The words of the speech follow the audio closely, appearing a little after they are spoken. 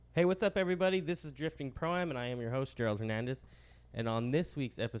Hey, what's up, everybody? This is Drifting Pro-Am, and I am your host, Gerald Hernandez. And on this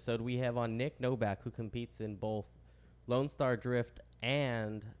week's episode, we have on Nick Novak, who competes in both Lone Star Drift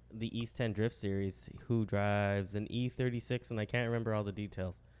and the East 10 Drift Series, who drives an E36, and I can't remember all the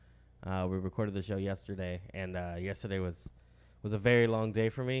details. We recorded the show yesterday, and yesterday was a very long day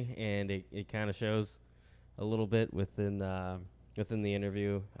for me, and it kind of shows a little bit within the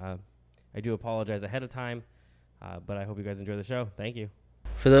interview. I do apologize ahead of time, but I hope you guys enjoy the show. Thank you.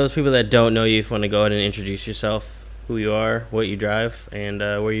 For those people that don't know you, if you want to go ahead and introduce yourself, who you are, what you drive, and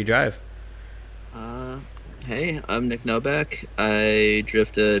where you drive. Hey, I'm Nick Novak. I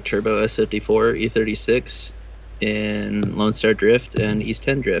drift a Turbo S54 E36 in Lone Star Drift and East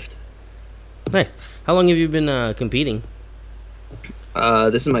 10 Drift. Nice. How long have you been competing?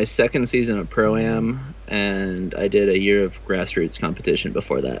 This is my second season of Pro-Am, and I did a year of grassroots competition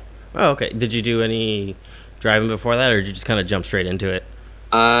before that. Oh, okay. Did you do any driving before that, or did you just kind of jump straight into it?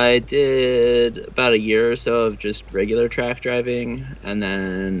 I did about a year or so of just regular track driving, and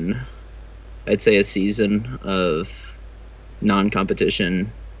then I'd say a season of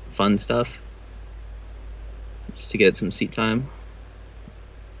non-competition fun stuff, just to get some seat time.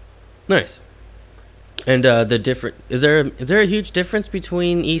 Nice. And is there a huge difference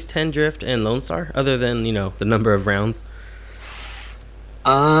between East 10 Drift and Lone Star, other than the number of rounds?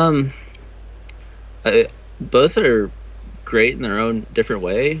 Both are great in their own different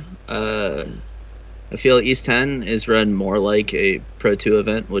way. I feel East 10 is run more like a Pro 2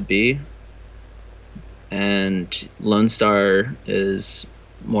 event would be, and Lone Star is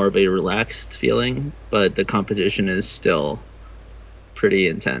more of a relaxed feeling, but the competition is still pretty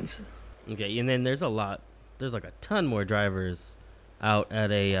intense. Okay, and then there's like a ton more drivers out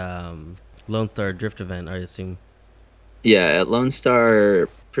at a Lone Star Drift event, I assume. Yeah, at Lone Star,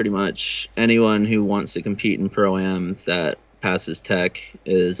 pretty much anyone who wants to compete in Pro-Am that passes tech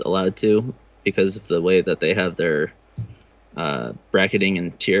is allowed to, because of the way that they have their bracketing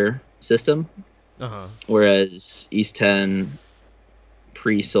and tier system. Uh-huh. Whereas East 10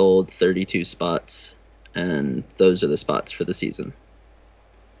 pre-sold 32 spots, and those are the spots for the season.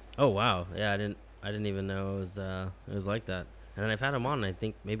 Oh wow! Yeah, I didn't even know it was like that. And then I've had them on. And I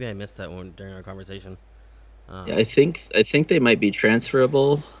think maybe I missed that one during our conversation. Yeah, I think they might be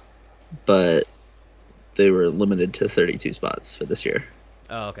transferable, but they were limited to 32 spots for this year.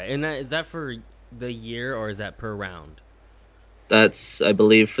 Oh, okay. And is that for the year, or is that per round? That's, I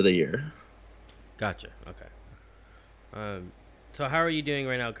believe, for the year. Gotcha. Okay. So how are you doing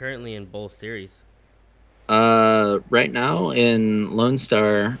right now, currently in both series? Right now in Lone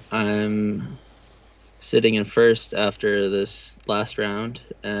Star, I'm sitting in first after this last round,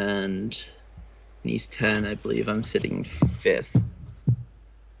 and in East 10, I believe I'm sitting fifth.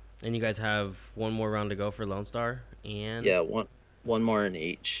 And you guys have one more round to go for Lone Star, and yeah, one more in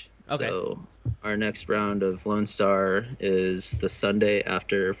each. Okay. So our next round of Lone Star is the Sunday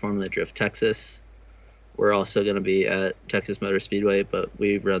after Formula Drift Texas. We're also going to be at Texas Motor Speedway, but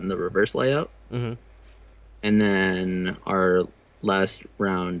we run the reverse layout. Mm-hmm. And then our last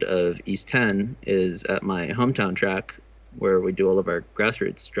round of East 10 is at my hometown track, where we do all of our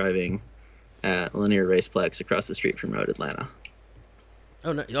grassroots driving at Linear Raceplex across the street from Road Atlanta.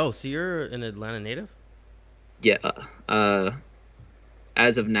 Oh no! Oh, so you're an Atlanta native? Yeah.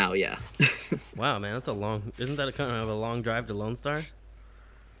 As of now, yeah. Wow, man, that's a long. Isn't that kind of a long drive to Lone Star?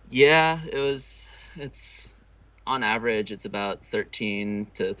 Yeah, it's on average it's about 13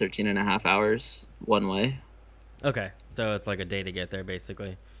 to 13 and a half hours one way. Okay, so it's like a day to get there,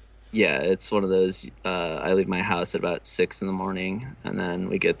 basically. Yeah, it's one of those. I leave my house at about 6 in the morning, and then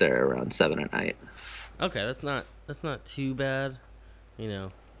we get there around 7 at night. Okay, that's not too bad,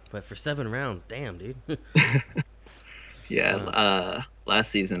 But for 7 rounds, damn, dude. Yeah,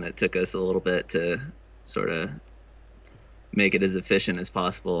 last season it took us a little bit to sort of make it as efficient as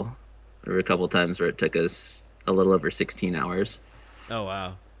possible. There were a couple times where it took us a little over 16 hours. Oh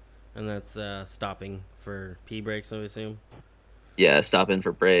wow, and that's stopping for pee breaks, I would assume. Yeah, stop in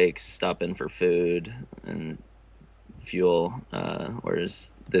for breaks, stop in for food and fuel.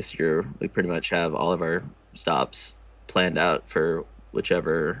 Whereas this year we pretty much have all of our stops planned out for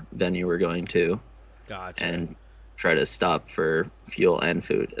whichever venue we're going to. Gotcha. And try to stop for fuel and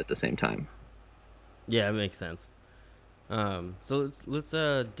food at the same time. Yeah, it makes sense. So let's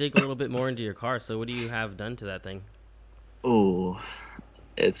dig a little bit more into your car. So what do you have done to that thing? Oh,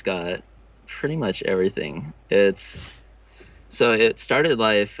 it's got pretty much everything. It started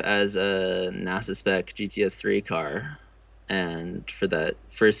life as a NASA spec GTS3 car, and for that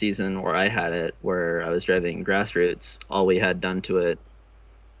first season where I had it, where I was driving grassroots, all we had done to it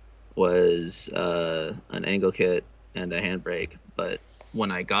was an angle kit and a handbrake, but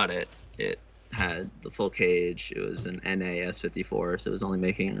when I got it, it had the full cage. It was an NA S54, so it was only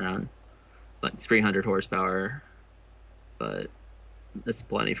making around like 300 horsepower, but it's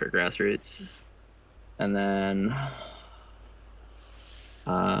plenty for grassroots. And then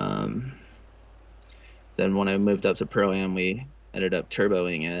when I moved up to Pro-Am, we ended up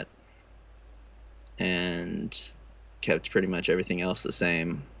turboing it and kept pretty much everything else the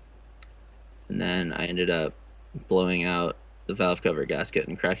same. And then I ended up blowing out the valve cover gasket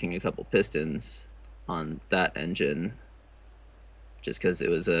and cracking a couple pistons on that engine just because it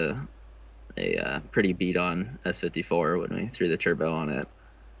was a pretty beat on S54 when we threw the turbo on it.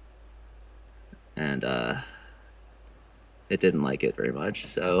 And it didn't like it very much,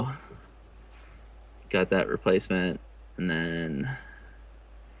 so got that replacement and then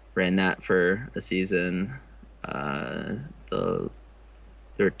ran that for a season. There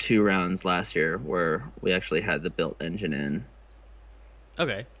were 2 rounds last year where we actually had the built engine in.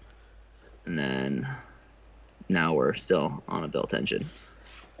 Okay. And then now we're still on a built engine.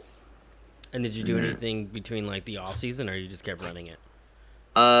 And did you do anything between like the off season, or you just kept running it?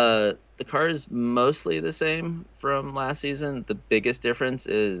 The car is mostly the same from last season. The biggest difference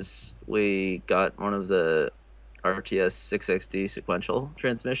is we got one of the RTS 6XD sequential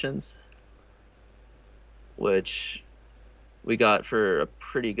transmissions, which we got for a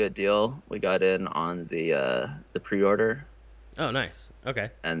pretty good deal. We got in on the pre-order. Oh, nice.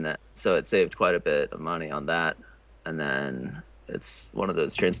 Okay. And so it saved quite a bit of money on that. And then it's one of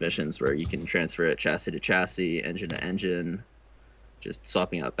those transmissions where you can transfer it chassis to chassis, engine to engine, just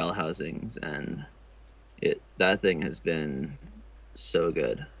swapping out bell housings, and that thing has been so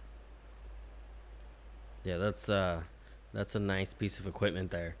good. Yeah, that's a nice piece of equipment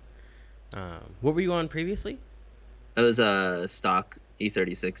there. What were you on previously? It was a stock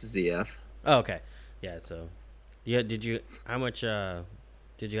E36 ZF. Oh, okay. Yeah, so how much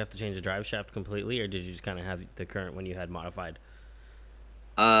did you have to change the drive shaft completely, or did you just kind of have the current one you had modified?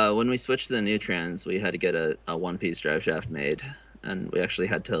 When we switched to the new trans, we had to get a one-piece drive shaft made, and we actually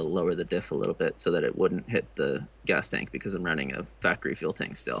had to lower the diff a little bit so that it wouldn't hit the gas tank because I'm running a factory fuel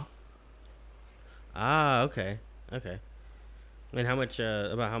tank still. Ah, okay. And how much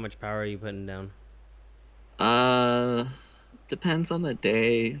power are you putting down? Depends on the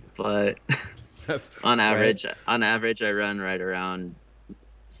day, but on average, I run right around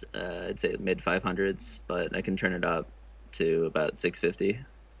I'd say mid 500s, but I can turn it up to about 650.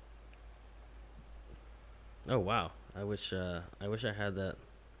 Oh wow! I wish I had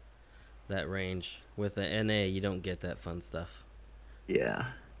that range. With the NA, you don't get that fun stuff. Yeah.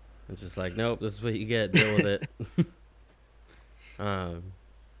 It's just like, nope, this is what you get. Deal with it.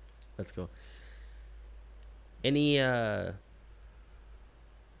 That's cool. Any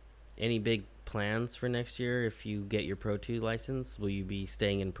big plans for next year if you get your Pro 2 license? Will you be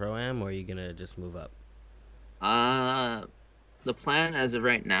staying in Pro-Am, or are you gonna just move up? The plan as of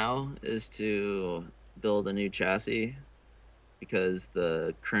right now is to build a new chassis because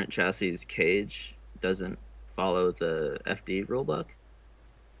the current chassis's cage doesn't follow the FD rulebook.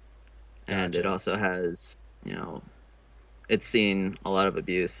 And it also has, it's seen a lot of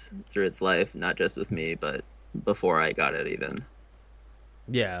abuse through its life, not just with me, but before I got it even.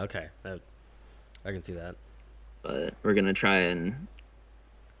 Yeah, okay. I can see that. But we're going to try and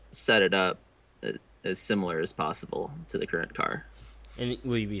set it up as similar as possible to the current car. And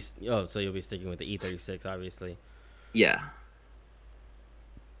will you be... Oh, so you'll be sticking with the E36, obviously. Yeah.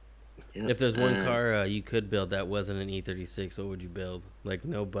 Yep. If there's one car you could build that wasn't an E36, what would you build? Like,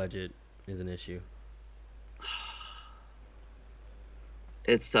 no budget is an issue.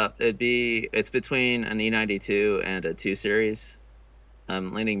 It's tough. It's between an E92 and a 2 Series.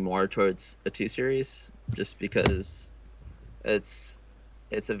 I'm leaning more towards a 2 Series just because it's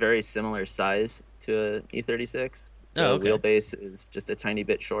a very similar size to an E36. The wheelbase is just a tiny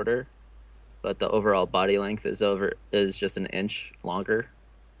bit shorter, but the overall body length is just an inch longer.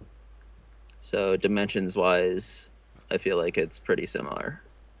 So dimensions wise, I feel like it's pretty similar,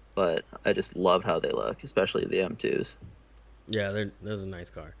 but I just love how they look, especially the M2s. Yeah, those a nice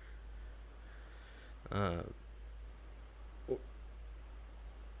car.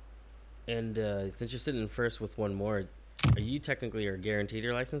 And since you're sitting first with one more, are you technically guaranteed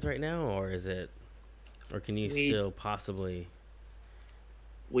your license right now, or can you still possibly?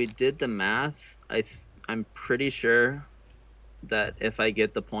 We did the math. I'm pretty sure that if I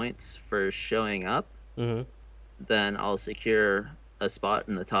get the points for showing up, then I'll secure a spot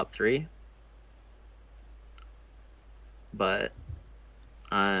in the top 3. But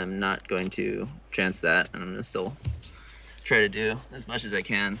I'm not going to chance that, and I'm going to still try to do as much as I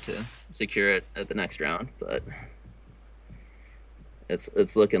can to secure it at the next round. But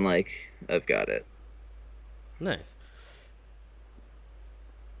it's looking like I've got it. Nice.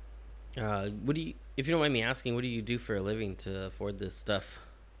 What do you, if you don't mind me asking, what do you do for a living to afford this stuff?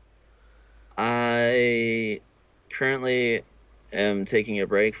 I currently am taking a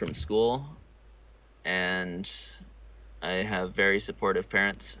break from school, and I have very supportive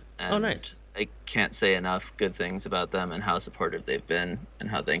parents, Oh, and nice. I can't say enough good things about them and how supportive they've been and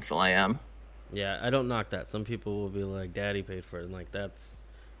how thankful I am. Yeah, I don't knock that. Some people will be like, "Daddy paid for it," and like that's.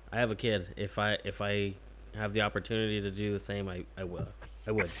 I have a kid. If I have the opportunity to do the same, I will.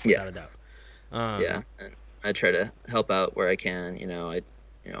 I would, Yeah, without a doubt. Um, yeah. And I try to help out where I can.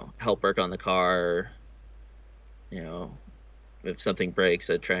 Help work on the car. You know, if something breaks,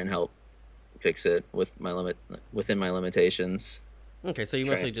 I try and help fix it within my limitations. okay, so you Try.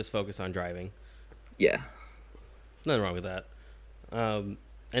 mostly just focus on driving. Yeah, Nothing wrong with that. Um,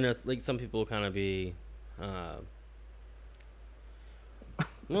 I know it's like some people kind of be, uh,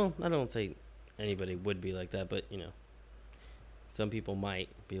 well, I don't say anybody would be like that, but some people might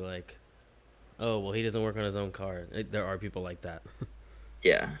be like, oh, well, he doesn't work on his own car. There are people like that.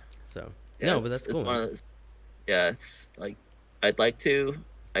 yeah, So yeah. no, but It's that's it's cool, one man. of those. Yeah, it's like I'd like to.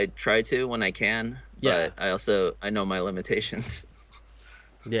 I try to when I can, Yeah, but I know my limitations,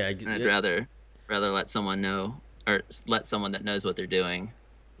 yeah, and I'd rather let someone know or let someone that knows what they're doing.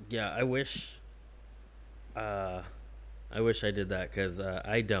 yeah. Uh, I wish I did that because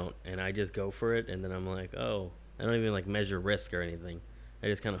I don't, and I just go for it, and then I'm like, oh, I don't even like measure risk or anything. I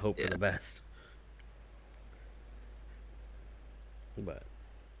just kind of hope for Yeah, the best. But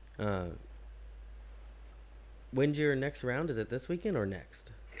uh, when's your next round? Is it this weekend or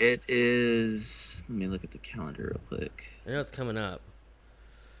next? it is. Let me look at the calendar real quick. I know it's coming up.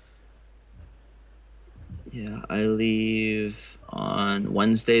 Yeah, I leave on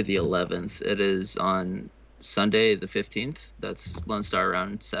Wednesday the 11th. It is on Sunday the 15th. That's Lone Star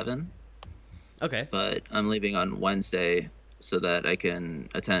around 7. Okay. But I'm leaving on Wednesday so that I can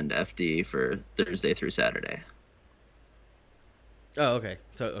attend FD for Thursday through Saturday. Oh, okay.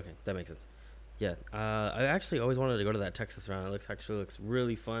 So okay, that makes sense. Yeah. I actually always wanted to go to that Texas round. It looks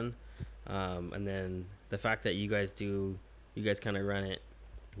really fun. And then the fact that you guys kind of run it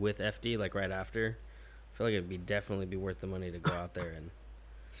with FD like right after. I feel like it'd be definitely be worth the money to go out there and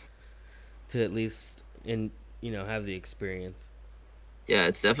to at least have the experience. Yeah,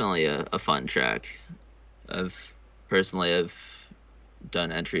 it's definitely a fun track. I've I've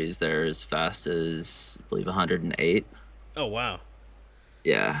done entries there as fast as I believe 108. Oh wow.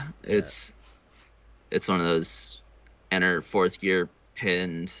 Yeah, Yeah. it's one of those enter fourth gear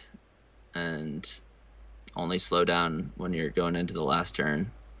pinned and only slow down when you're going into the last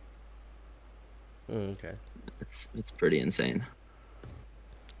turn. Okay. It's pretty insane.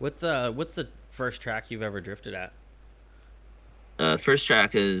 What's the first track you've ever drifted at? First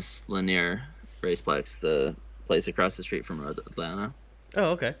track is Linear Raceplex, the place across the street from Road Atlanta.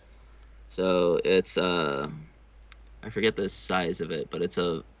 Oh, okay. So it's I forget the size of it, but it's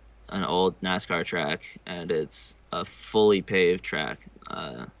an old NASCAR track, and it's a fully paved track.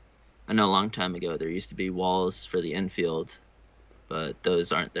 I know a long time ago there used to be walls for the infield, but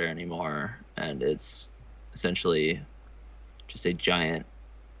those aren't there anymore, and it's essentially just a giant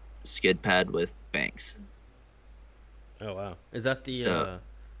skid pad with banks. Oh wow. Is that the So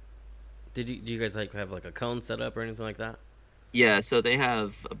do you guys like have like a cone set up or anything like that? yeah, so they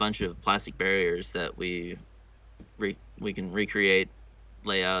have a bunch of plastic barriers that we can recreate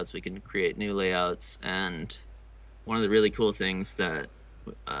layouts, we can create new layouts, and one of the really cool things that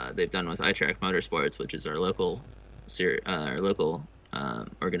they've done with iTrack Motorsports, which is our local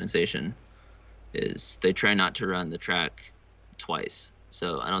organization, is they try not to run the track twice.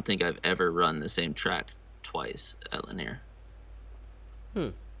 So I don't think I've ever run the same track twice at Linear. Hmm.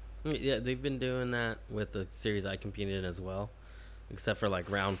 Yeah, they've been doing that with the series I competed in as well. Except for like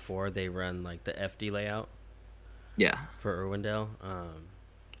round 4, they run like the FD layout Yeah, for Irwindale.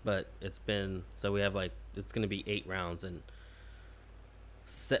 But it's been so we have like it's gonna be 8 rounds and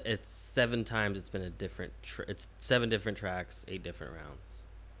it's 7 times it's been a different. It's 7 different tracks, 8 different rounds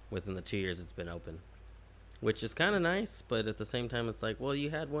within the 2 years it's been open, which is kind of nice. But at the same time, it's like, well,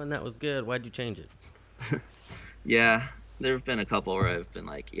 you had one that was good. Why'd you change it? yeah. There have been a couple where I've been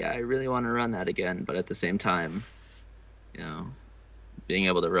like, yeah, I really want to run that again, but at the same time, you know, being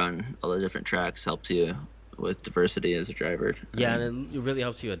able to run all the different tracks helps you with diversity as a driver. Yeah, and it really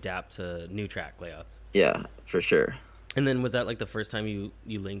helps you adapt to new track layouts. Yeah, for sure. And then was that like the first time you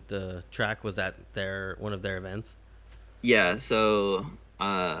linked a track? Was that one of their events? Yeah, so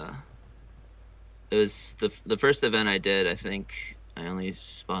it was the first event I did. I think I only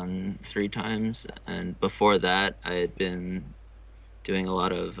spun 3 times, and before that, I had been doing a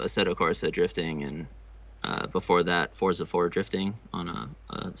lot of Assetto Corsa drifting, and before that, Forza 4 drifting on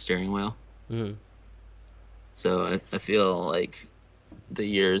a steering wheel. Mm-hmm. So I feel like the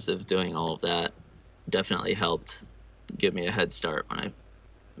years of doing all of that definitely helped give me a head start when I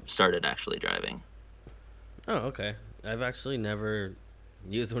started actually driving. Oh, okay. I've actually never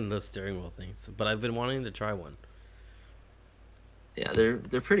used one of those steering wheel things, but I've been wanting to try one. Yeah,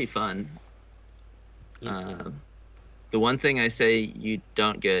 they're pretty fun. The one thing I say you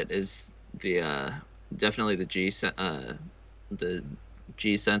don't get is the definitely the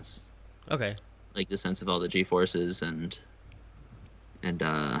G sense. Okay. Like the sense of all the G forces and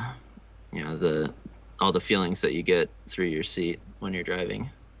all the feelings that you get through your seat when you're driving.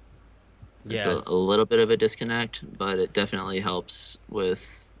 It's Yeah. a little bit of a disconnect, but it definitely helps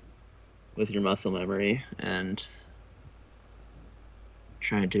with your muscle memory and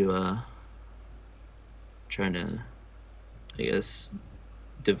trying to I guess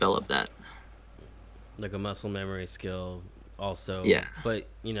develop that. Like a muscle memory skill also. Yeah. But,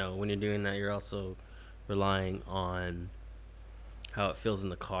 when you're doing that, you're also relying on how it feels in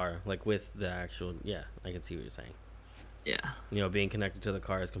the car, like with the actual, yeah, I can see what you're saying. Yeah. Being connected to the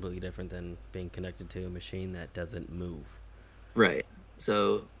car is completely different than being connected to a machine that doesn't move. Right.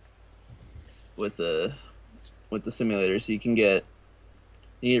 So with the simulators, you get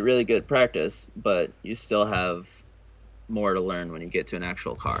really good practice, but you still have more to learn when you get to an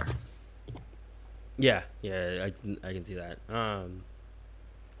actual car. Yeah, I can see that.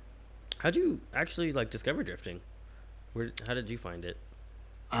 How'd you actually discover drifting? How did you find it?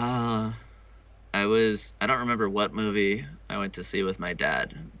 I don't remember what movie I went to see with my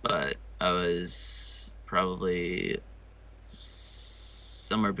dad, but I was probably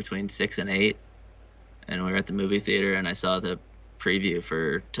somewhere between 6 and 8, and we were at the movie theater, and I saw the preview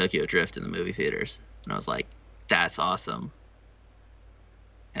for Tokyo Drift in the movie theaters, and I was like, that's awesome.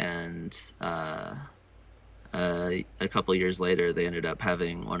 And a couple years later, they ended up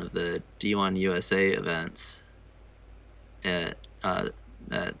having one of the D1 USA events at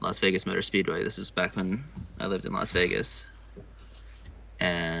Las Vegas Motor Speedway. This is back when I lived in Las Vegas,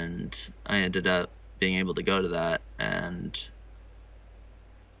 and I ended up being able to go to that, and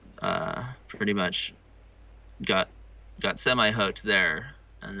pretty much got semi-hooked there,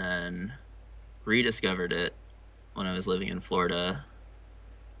 and then rediscovered it when I was living in Florida,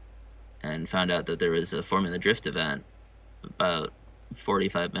 and found out that there was a Formula Drift event about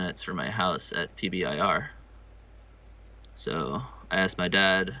 45 minutes from my house at PBIR. So I asked my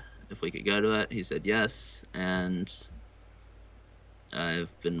dad if we could go to it. He said yes, and I've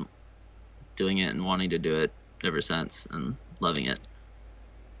been doing it and wanting to do it ever since, and loving it.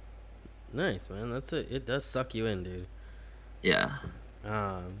 Nice, man. It does suck you in, dude. Yeah.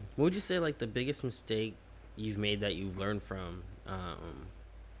 What would you say the biggest mistake you've made that you've learned from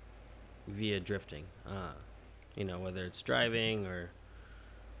via drifting? Whether it's driving or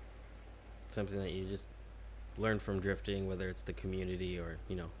something that you just learned from drifting, whether it's the community or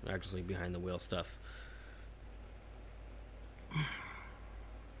actually behind the wheel stuff.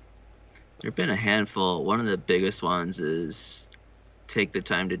 There've been a handful. One of the biggest ones is take the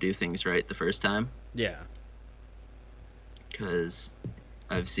time to do things right the first time. Yeah. Because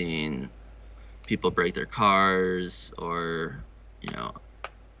I've seen people break their cars, or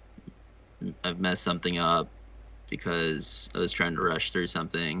I've messed something up because I was trying to rush through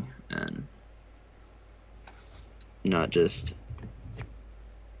something and not just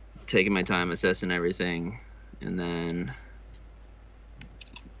taking my time assessing everything and then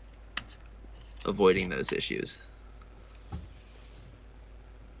avoiding those issues.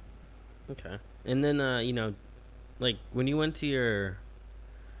 Okay. And then when you went to your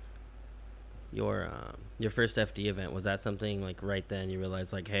first FD event, was that something right then you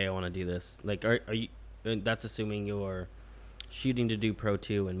realized hey, I want to do this? Are you, that's assuming you're shooting to do Pro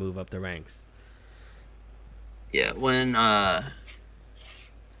 2 and move up the ranks. Yeah, when the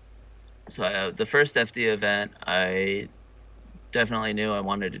first FD event, I definitely knew I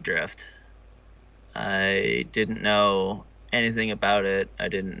wanted to drift. I didn't know anything about it. I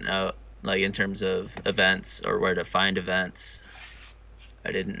didn't know in terms of events or where to find events.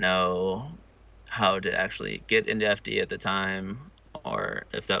 I didn't know how to actually get into FD at the time, or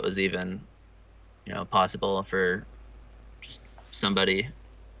if that was even possible for just somebody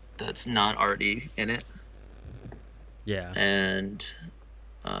that's not already in it. Yeah. And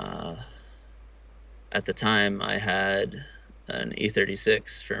at the time I had an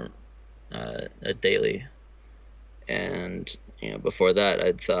E36 from a daily, and before that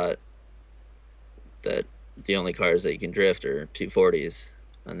I'd thought that the only cars that you can drift are 240s,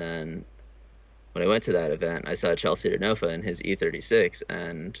 and then when I went to that event, I saw Chelsea Denofa in his E36,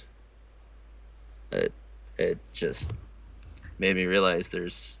 and it just made me realize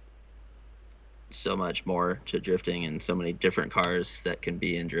there's so much more to drifting and so many different cars that can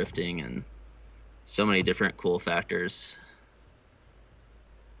be in drifting and so many different cool factors.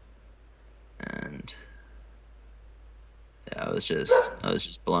 And yeah, I was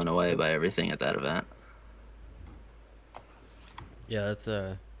just blown away by everything at that event. Yeah,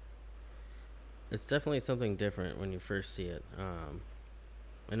 it's definitely something different when you first see it.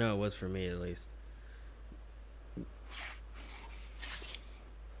 I know it was for me at least.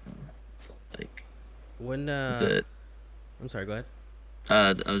 It's like When the I'm sorry, go ahead.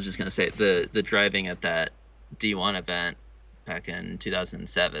 I was just gonna say the driving at that D1 event back in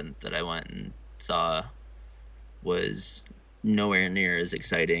 2007 that I went and saw was nowhere near as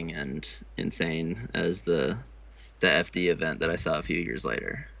exciting and insane as the FD event that I saw a few years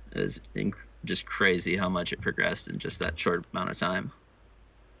later. It was just crazy how much it progressed in just that short amount of time.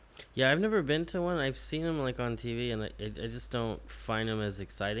 Yeah, I've never been to one. I've seen them like on TV, and I just don't find them as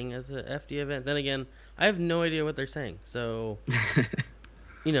exciting as a FD event. Then again, I have no idea what they're saying. So,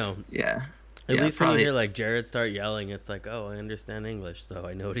 you know, Yeah. at Yeah, least when you probably. hear like Jared start yelling, it's like, oh, I understand English, so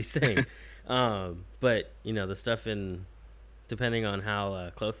I know what he's saying. But the stuff in depending on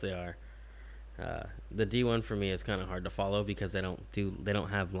how close they are, the D1 for me is kind of hard to follow because they don't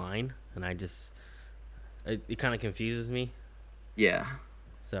have line, and it kind of confuses me. Yeah.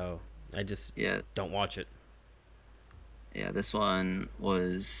 So I just Yeah. don't watch it. Yeah, this one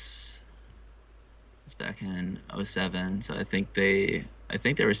was back in '07, so I think they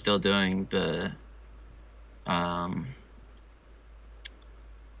were still doing the um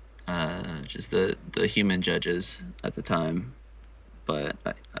just the human judges at the time, but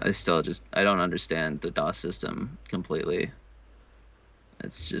I still just I don't understand the DOS system completely.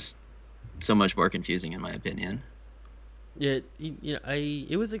 It's just so much more confusing in my opinion. Yeah,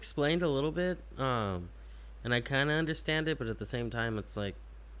 it was explained a little bit, and I kind of understand it, but at the same time, it's like,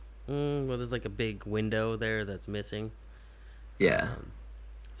 well, there's like a big window there that's missing. Yeah. Um,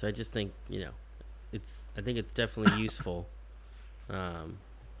 so I just think I think it's definitely useful, um,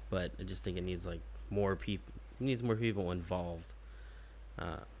 but I just think it needs like more people, needs more people involved.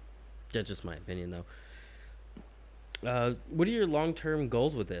 Uh, that's just my opinion, though. What are your long-term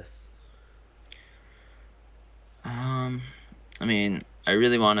goals with this? Um, I mean, I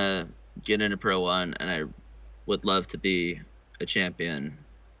really want to get into Pro 1, and I would love to be a champion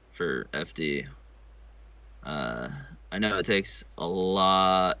for FD. Uh, I know it takes a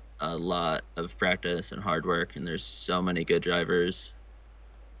lot of practice and hard work, and there's so many good drivers.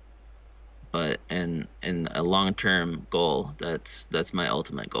 But in a long-term goal, that's my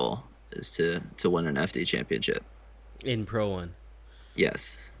ultimate goal is to win an FD championship. In Pro One?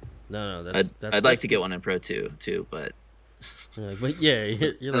 Yes. No, I'd like to get one in Pro 2 too, but you're like, but yeah,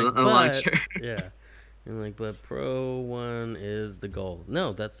 you're in like, the long but term. yeah, you're like, but Pro One is the goal.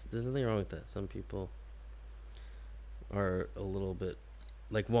 No, there's nothing wrong with that. Some people are a little bit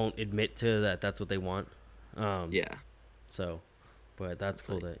like won't admit to that. That's what they want. Yeah. So, but that's It's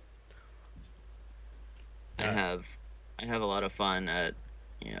cool like that. I Uh, have I have a lot of fun at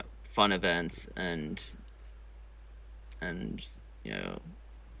fun events and you know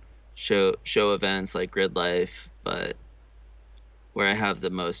show events like Grid Life, but where I have the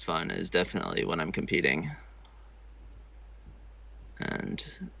most fun is definitely when I'm competing and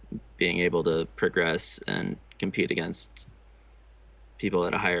being able to progress and compete against people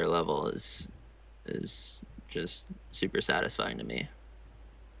at a higher level is just super satisfying to me.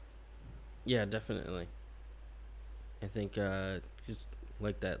 yeah, definitely. I think just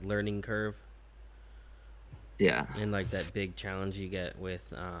like that learning curve Yeah, and like that big challenge you get with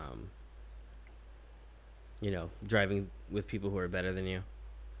driving with people who are better than you.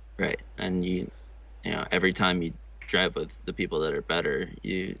 right. And every time you drive with the people that are better,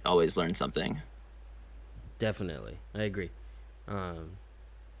 you always learn something. Definitely, I agree. Um,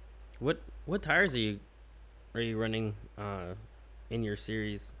 what tires are you running in your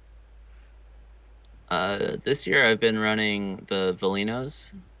series? This year I've been running the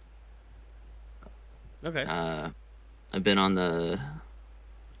Valinos. Okay. Uh, I've been on the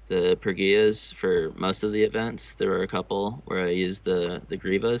Pergias for most of the events. There were a couple where I used the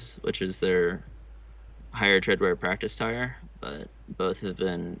Grivas, which is their higher treadwear practice tire, but both have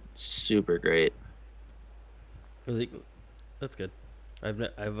been super great. Really, that's good. I've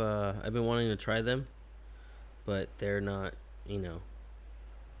been wanting to try them, but they're not you know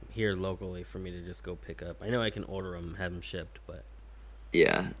here locally for me to just go pick up. I know I can order them, have them shipped, but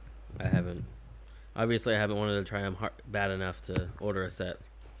Yeah, I haven't. Obviously, I haven't wanted to try them bad enough to order a set.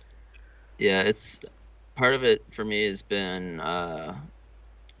 Yeah, it's part of it for me has been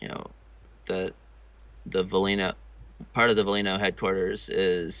you know, that the Valino part of the Valino headquarters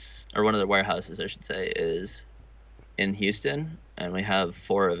is, or one of the warehouses I should say, is in Houston, and we have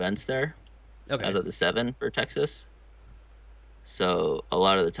 4 events there Okay. out of the 7 for Texas. So a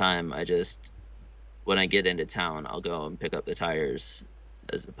lot of the time when I get into town, I'll go and pick up the tires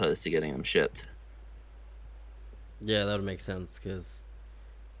as opposed to getting them shipped. Yeah, that would make sense because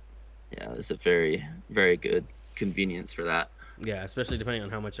Yeah, it's a very, very good convenience for that. yeah, especially depending on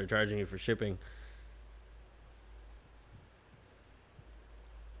how much they're charging you for shipping.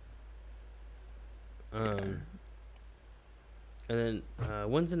 Yeah. Um, and then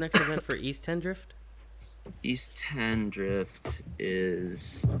when's the next event for East 10 Drift? East 10 Drift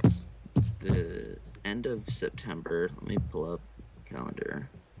is the end of September. Let me pull up calendar,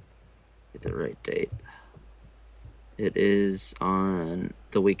 get the right date. It is on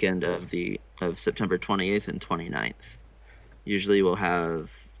the weekend of September 28th and 29th. Usually we'll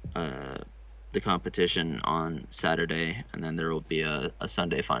have the competition on Saturday, and then there will be a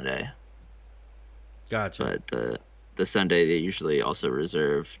Sunday fun day. Gotcha. But the Sunday they usually also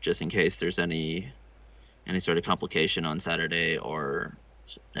reserve just in case there's any sort of complication on Saturday or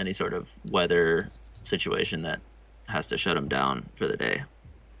any sort of weather situation that has to shut them down for the day,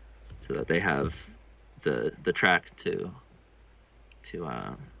 so that they have the track to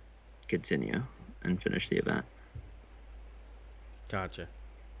continue and finish the event. Gotcha.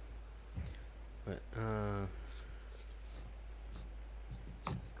 But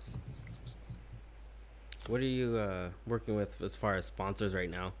what are you working with as far as sponsors right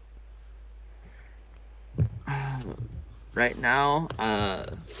now? Right now,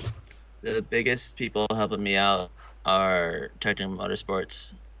 the biggest people helping me out are Technical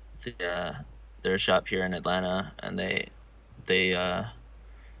Motorsports. They're a shop here in Atlanta, and they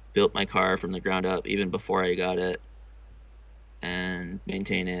built my car from the ground up even before I got it and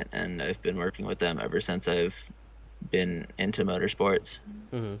maintain it, and I've been working with them ever since I've been into motorsports.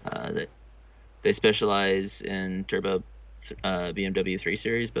 Mm-hmm. They specialize in turbo BMW 3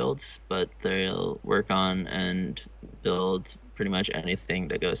 Series builds, but they'll work on and build pretty much anything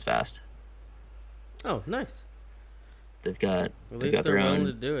that goes fast. Oh, nice. They've got At they've least got they're their willing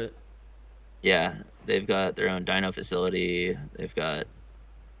to own do it. yeah, they've got their own dyno facility. They've got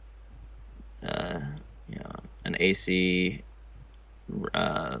uh, an AC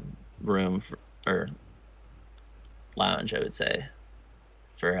room or lounge, I would say,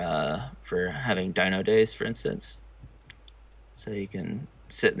 for having dyno days, for instance. So you can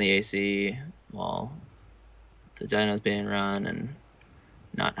sit in the AC while the dyno's being run and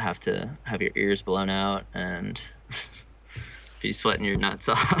not have to have your ears blown out and be sweating your nuts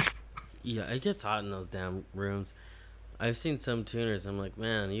off. Yeah, it gets hot in those damn rooms. I've seen some tuners. I'm like,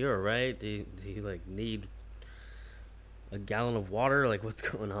 man, you're right. Do you like need a gallon of water? Like, what's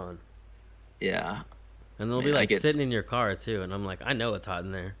going on? Yeah. And they'll be like sitting in your car too, and I'm like, I know it's hot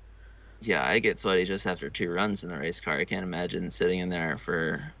in there. Yeah, I get sweaty just after 2 runs in the race car. I can't imagine sitting in there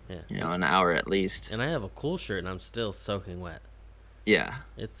for an hour at least. And I have a cool shirt, and I'm still soaking wet. Yeah.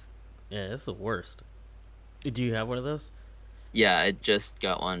 It's the worst. Do you have one of those? Yeah, I just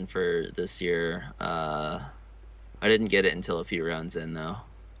got one for this year. I didn't get it until a few rounds in though.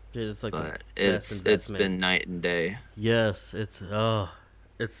 Dude, it's like but it's been night and day. Yes, it's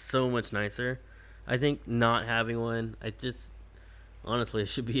so much nicer. I think not having one, honestly, it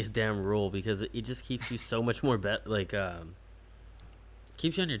should be a damn rule because it just keeps you so much more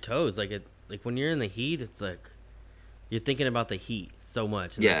keeps you on your toes. Like when you're in the heat, it's like you're thinking about the heat so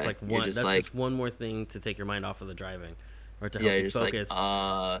much. And yeah, that's just one more thing to take your mind off of the driving or to help you focus.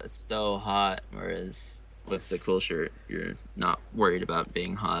 It's so hot. Whereas with the cool shirt, you're not worried about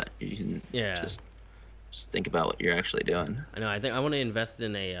being hot. You can just think about what you're actually doing. I know. I think I want to invest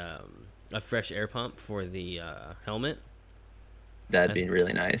in a fresh air pump for the helmet. That'd be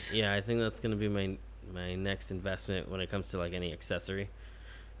really nice. Yeah, I think that's gonna be my next investment when it comes to like any accessory,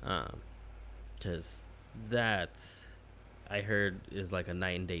 because that I heard is like a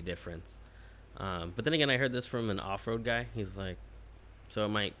night and day difference. But then again, I heard this from an off-road guy. He's like, so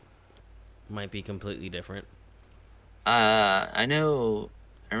it might be completely different. I know.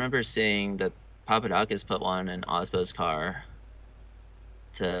 I remember seeing that Papadakis put one in Osbo's car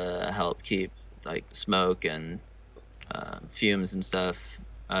to help keep like smoke and fumes and stuff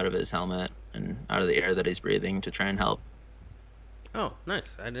out of his helmet and out of the air that he's breathing to try and help. Oh, nice.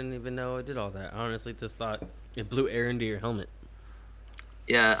 I didn't even know it did all that. I honestly just thought it blew air into your helmet.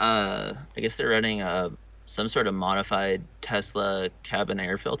 Yeah, I guess they're running some sort of modified Tesla cabin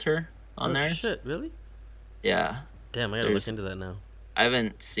air filter on theirs. Shit, really? Yeah. Damn, I gotta look into that now. I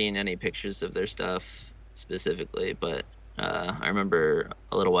haven't seen any pictures of their stuff specifically, but I remember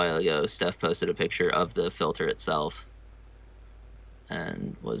a little while ago Steph posted a picture of the filter itself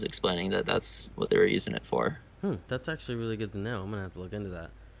and was explaining that that's what they were using it for. That's actually really good to know. I'm gonna have to look into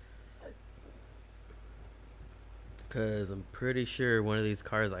that. Because I'm pretty sure one of these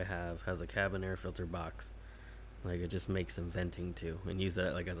cars I have has a cabin air filter box. Like, it just makes some venting too, and use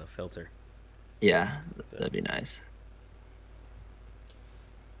that like as a filter. Yeah, So, that'd be nice.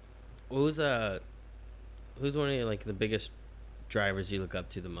 who's who's one of your, like, the biggest drivers you look up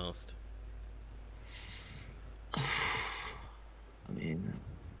to the most? I mean,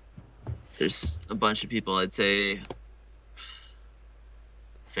 there's a bunch of people. I'd say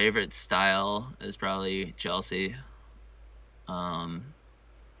favorite style is probably Chelsea.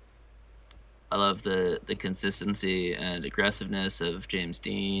 I love the consistency and aggressiveness of James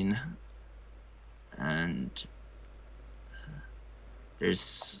Dean, and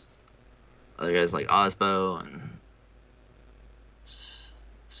there's other guys like Osbo and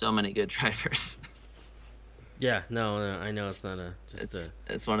so many good drivers. Yeah, no, I know it's not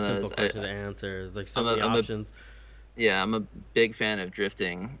It's one of simple those. question to answer. There's like so I'm a- many I'm a- options. Yeah, I'm a big fan of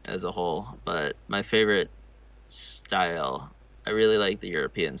drifting as a whole, but my favorite style, I really like the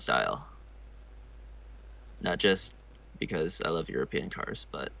European style. Not just because I love European cars,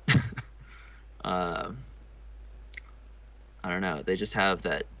 but um, I don't know. They just have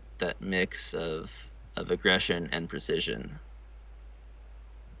that mix of aggression and precision.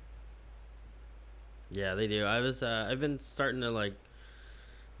 Yeah, they do. I've been starting to like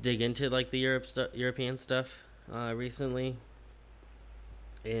dig into like the European stuff recently,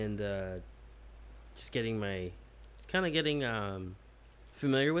 and just getting kind of getting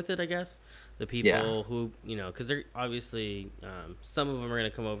familiar with it, I guess. The people Yeah, who, because they're obviously, some of them are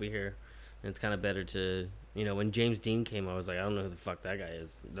gonna come over here, and it's kind of better to, when James Dean came, I was like, I don't know who the fuck that guy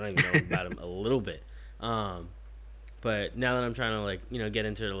is. I don't even know about him a little bit. Um, but now that I'm trying to, like, get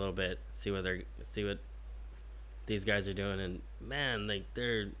into it a little bit, see what these guys are doing, and man, like,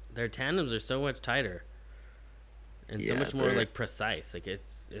 their tandems are so much tighter and so yeah, much more like precise. Like,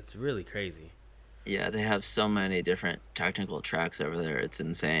 it's really crazy. they have so many different technical tracks over there. It's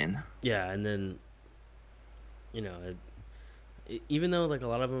insane. Yeah, and then, even though like a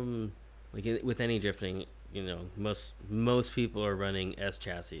lot of them, like, with any drifting, most people are running S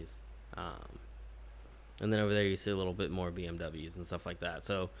chassis, um, and then over there you see a little bit more BMWs and stuff like that.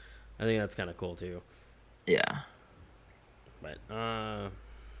 So I think that's kind of cool too. Yeah. But let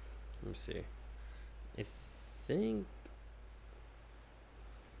me see. I think.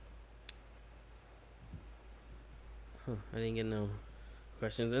 I didn't get no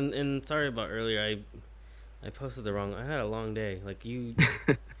questions, and sorry about earlier. I posted the wrong. I had a long day. Like, you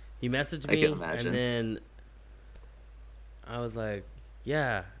messaged I can me, imagine. and then I was like,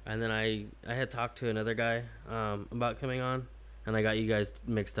 yeah, and then I had talked to another guy about coming on, and I got you guys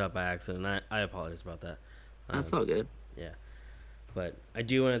mixed up by accident. I apologize about that. That's Um, all good. yeah, but I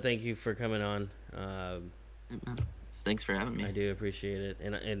do want to thank you for coming on. Yeah, man. Thanks for having me. I do appreciate it,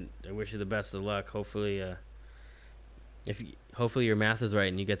 and I wish you the best of luck. Hopefully, hopefully your math is right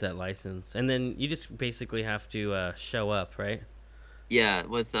and you get that license, and then you just basically have to show up, right? Yeah,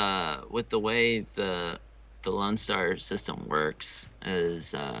 with the way the Lone Star system works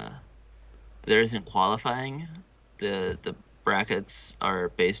is there isn't qualifying. The brackets are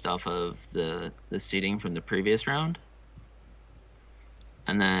based off of the seeding from the previous round,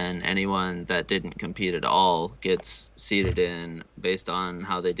 and then anyone that didn't compete at all gets seeded in based on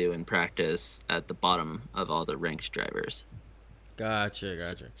how they do in practice at the bottom of all the ranked drivers.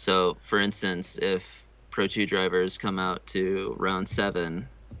 Gotcha. So, for instance, if Pro 2 drivers come out to round 7,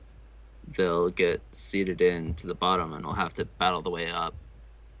 they'll get seeded in to the bottom and will have to battle the way up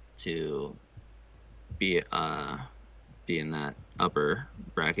to be in that upper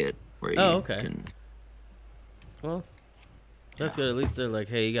bracket where Oh, you okay. can. Well, that's Yeah. good. At least they're like,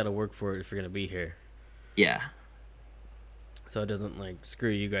 hey, you got to work for it if you're gonna be here, Yeah, so it doesn't like screw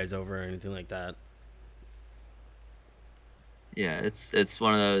you guys over or anything like that. yeah, it's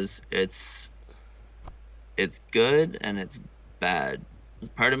one of those. It's good and it's bad.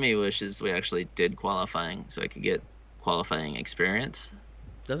 Part of me wishes we actually did qualifying so I could get qualifying experience.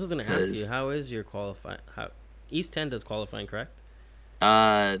 That's what I was gonna ask you. Because How is your qualifying? How East 10 does qualifying, correct?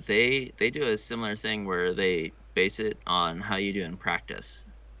 they do a similar thing where they base it on how you do in practice.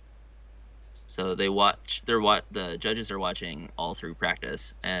 So the judges are watching all through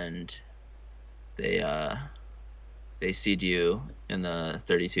practice, and they seed you in the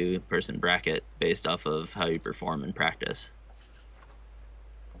 32 person bracket based off of how you perform in practice.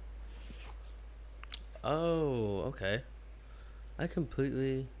 Oh, okay. I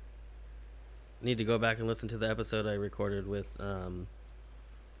completely need to go back and listen to the episode I recorded with can't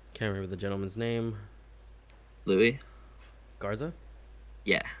remember the gentleman's name. Louis? Garza?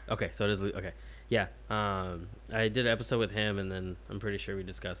 Yeah. Okay, so it is okay. Yeah. I did an episode with him, and then I'm pretty sure we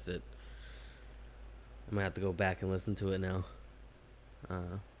discussed it. I'm gonna have to go back and listen to it now,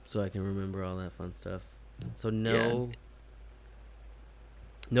 so I can remember all that fun stuff. So no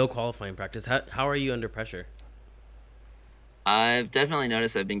qualifying practice. How are you under pressure? I've definitely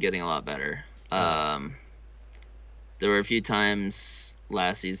noticed I've been getting a lot better. There were a few times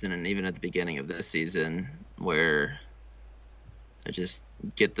last season and even at the beginning of this season where I just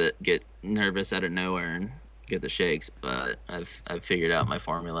get nervous out of nowhere and get the shakes, but I've figured out my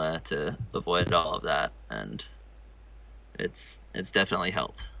formula to avoid all of that, and it's definitely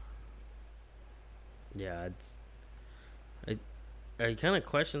helped. Yeah, I kind of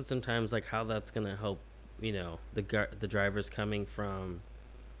question sometimes like how that's gonna help. The drivers coming from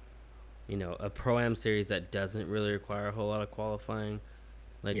a Pro-Am series that doesn't really require a whole lot of qualifying.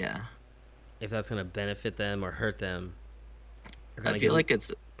 Like, yeah, if that's gonna benefit them or hurt them. I feel like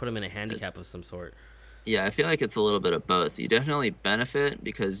it's put them in a handicap of some sort. Yeah, I feel like it's a little bit of both. You definitely benefit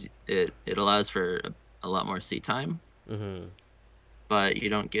because it allows for a lot more seat time, but you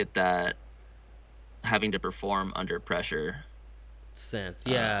don't get that having to perform under pressure sense.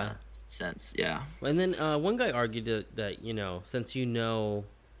 Yeah. And then one guy argued that since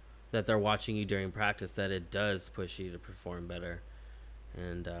that they're watching you during practice, that it does push you to perform better,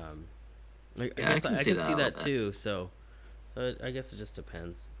 and I can see that too. So I guess it just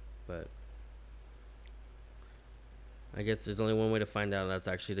depends, but I guess there's only one way to find out. That's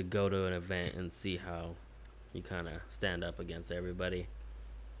actually to go to an event and see how you kind of stand up against everybody.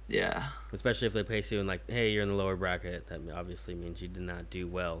 Yeah. Especially if they place you in like, hey, you're in the lower bracket. That obviously means you did not do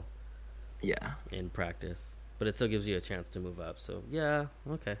well. Yeah. In practice, but it still gives you a chance to move up. So yeah,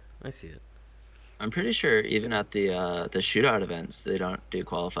 okay, I see it. I'm pretty sure even at the shootout events, they don't do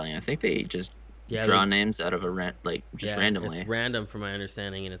qualifying. I think they just draw names out of randomly. It's random from my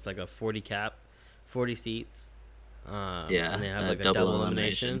understanding, and it's like a 40 cap, 40 seats. And they have like a double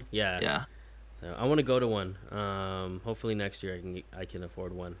elimination. Yeah. So I want to go to one. Hopefully next year I can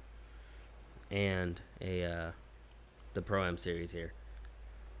afford one, and the Pro-Am series here.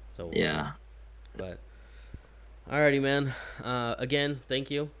 So we'll see. But alrighty, man. Again, thank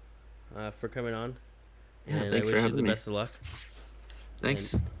you for coming on. Yeah, thanks for having me. Best of luck.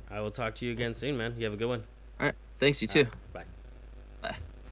 Thanks. And I will talk to you again soon, man. You have a good one. All right. Thanks, you too. Bye. Bye.